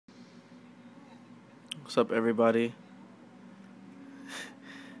What's up, everybody?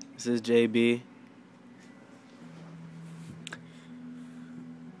 This is JB. I'm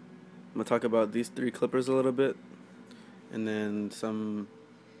gonna talk about these 3 clippers a little bit, and then some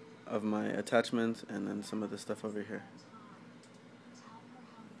of my attachments, and then some of the stuff over here.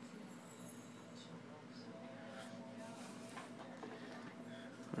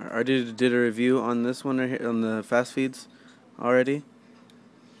 I already did a review on this one right here, on the fast feeds already.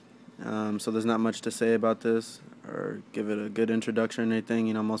 So there's not much to say about this or give it a good introduction or anything.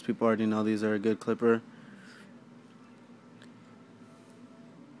 You know, most people already know these are a good clipper.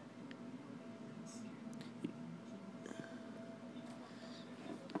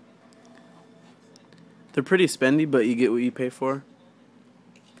 They're pretty spendy, but you get what you pay for.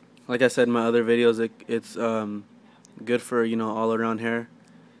 Like I said in my other videos, it's good for, you know, all around hair,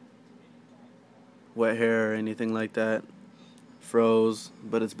 wet hair or anything like that, froze,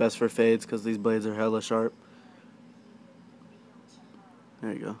 but it's best for fades because these blades are hella sharp.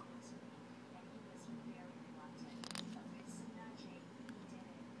 There you go.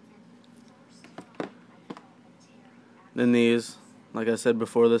 Then these, like I said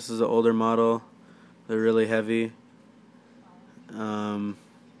before, this is an older model. They're really heavy. And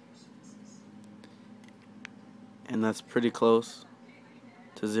that's pretty close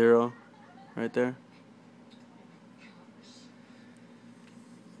to 0 right there.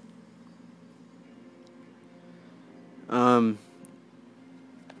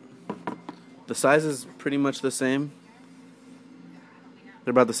 The size is pretty much the same.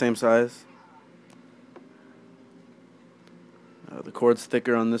 They're about the same size. The cord's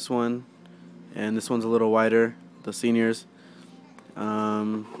thicker on this one, and this one's a little wider, the seniors.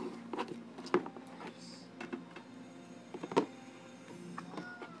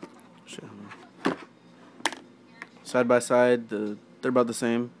 Side by side, they're about the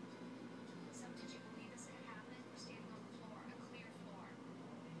same.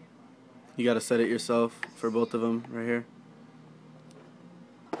 You gotta set it yourself for both of them right here.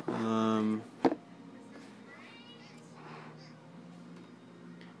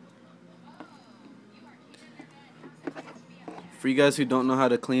 For you guys who don't know how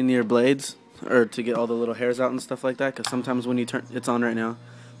to clean your blades or to get all the little hairs out and stuff like that, because sometimes when you turn, it's on right now,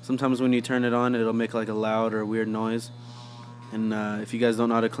 sometimes when you turn it on, it'll make like a loud or weird noise. And if you guys don't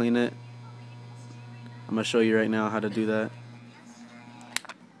know how to clean it, I'm gonna show you right now how to do that.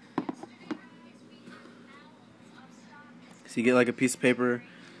 So you get like a piece of paper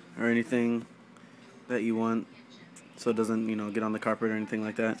or anything that you want, so it doesn't, you know, get on the carpet or anything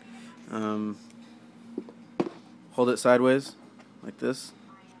like that. Hold it sideways like this,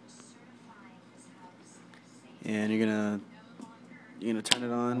 and you're gonna turn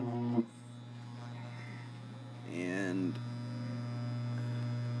it on, and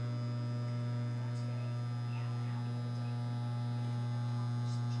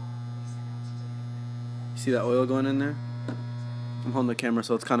you see that oil going in there? I'm holding the camera,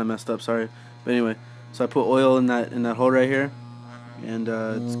 so it's kind of messed up. Sorry, but anyway, so I put oil in that hole right here, and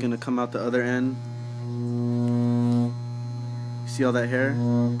it's gonna come out the other end. See all that hair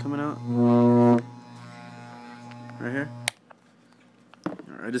coming out right here?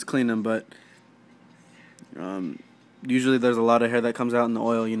 I just cleaned them, but usually there's a lot of hair that comes out in the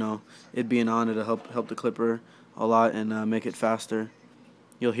oil. You know, it being on, it'll help the clipper a lot and make it faster.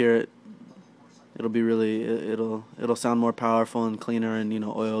 You'll hear it. It'll be really, it'll sound more powerful and cleaner and, you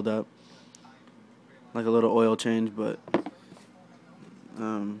know, oiled up, like a little oil change. But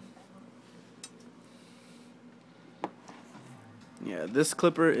yeah, this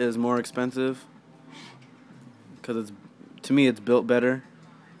clipper is more expensive because to me it's built better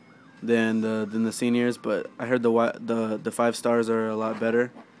than the seniors. But I heard the 5 stars are a lot better.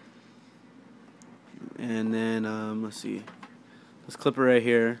 And then let's see, this clipper right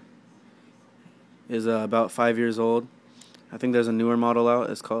here is about 5 years old. I think there's a newer model out.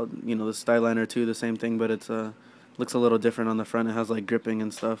 It's called, you know, the Styliner 2, the same thing, but it's looks a little different on the front. It has like gripping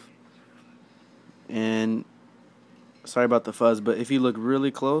and stuff. And sorry about the fuzz, but if you look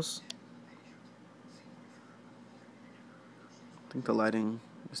really close, I think the lighting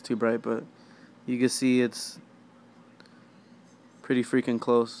is too bright, but you can see it's pretty freaking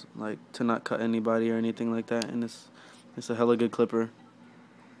close, like to not cut anybody or anything like that. And it's a hella good clipper.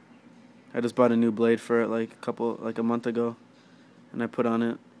 I just bought a new blade for it like a month ago, and I put on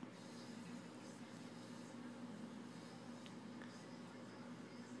it.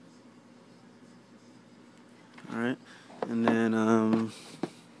 Alright, and then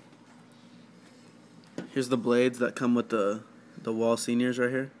here's the blades that come with the Wahl seniors right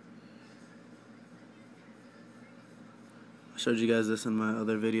here. I showed you guys this in my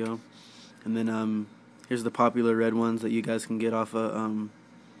other video. And then Here's the popular red ones that you guys can get off of, you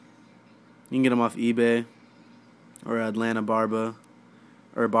can get them off eBay or Atlanta Barber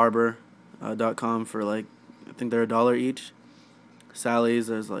or Barber.com for like, I think they're $1 each. Sally's,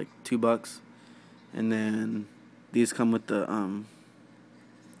 there's like $2. And then these come with the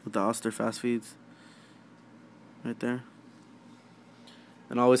Oster fast feeds right there.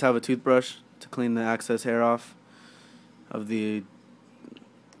 And always have a toothbrush to clean the excess hair off of the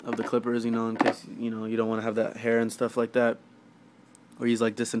clippers, you know, in case, you know, you don't want to have that hair and stuff like that. Or use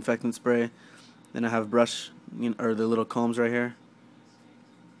like disinfectant spray. Then I have brush, you know, or the little combs right here,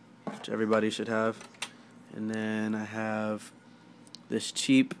 which everybody should have. And then I have this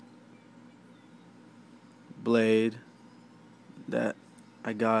cheap blade that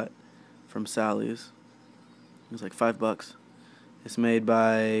I got from Sally's. It was like $5. It's made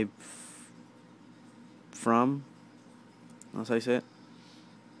by that's how you say it.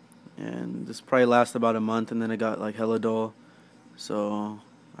 And this probably lasts about a month, and then it got like hella dull. So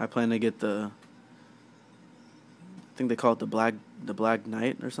I plan to get I think they call it the Black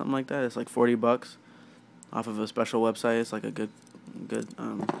Knight or something like that. It's like $40 off of a special website. It's like a good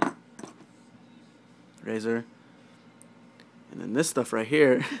razor. And then this stuff right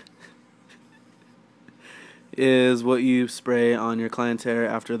here is what you spray on your client's hair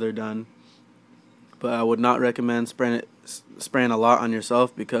after they're done. But I would not recommend spraying a lot on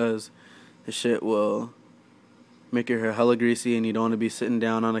yourself, because this shit will make your hair hella greasy, and you don't want to be sitting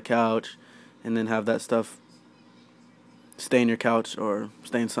down on a couch and then have that stuff stain your couch or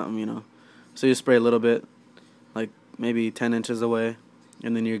stain something, you know. So you spray a little bit, like maybe 10 inches away,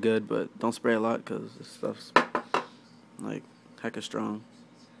 and then you're good. But don't spray a lot, because this stuff's like hecka strong.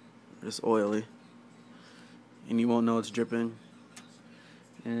 It's oily, and you won't know it's dripping.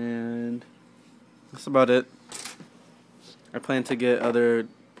 And that's about it. I plan to get other...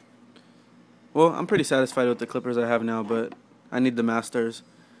 Well, I'm pretty satisfied with the clippers I have now, but I need the Masters.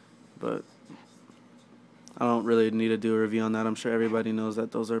 But I don't really need to do a review on that. I'm sure everybody knows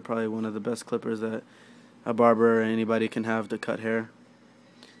that those are probably one of the best clippers that a barber or anybody can have to cut hair.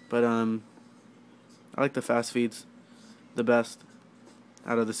 But I like the fast feeds the best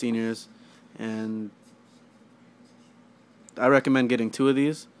out of the seniors, and I recommend getting 2 of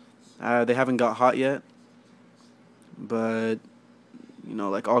these. They haven't got hot yet, but you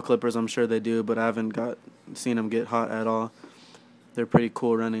know, like all clippers, I'm sure they do, but I haven't seen them get hot at all. They're pretty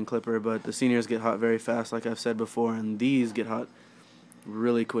cool running clipper, but the seniors get hot very fast, like I've said before, and these get hot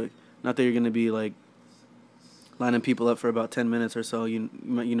really quick. Not that you're gonna be like lining people up for about 10 minutes or so. You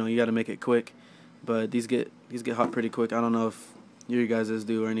know, you got to make it quick, but these get hot pretty quick. I don't know if your guys'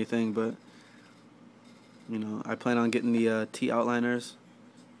 do or anything, but you know, I plan on getting the T outliners.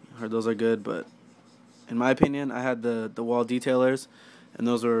 I heard those are good, but in my opinion, I had the wall detailers, and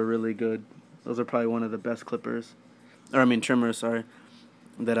those were really good. Those are probably one of the best clippers, trimmers, sorry,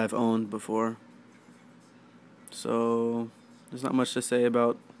 that I've owned before. So there's not much to say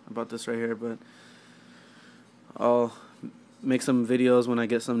about this right here, but I'll make some videos when I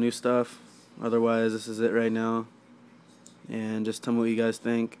get some new stuff. Otherwise, this is it right now, and just tell me what you guys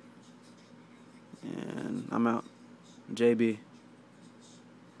think. And I'm out. JB,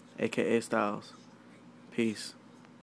 aka Styles. Peace.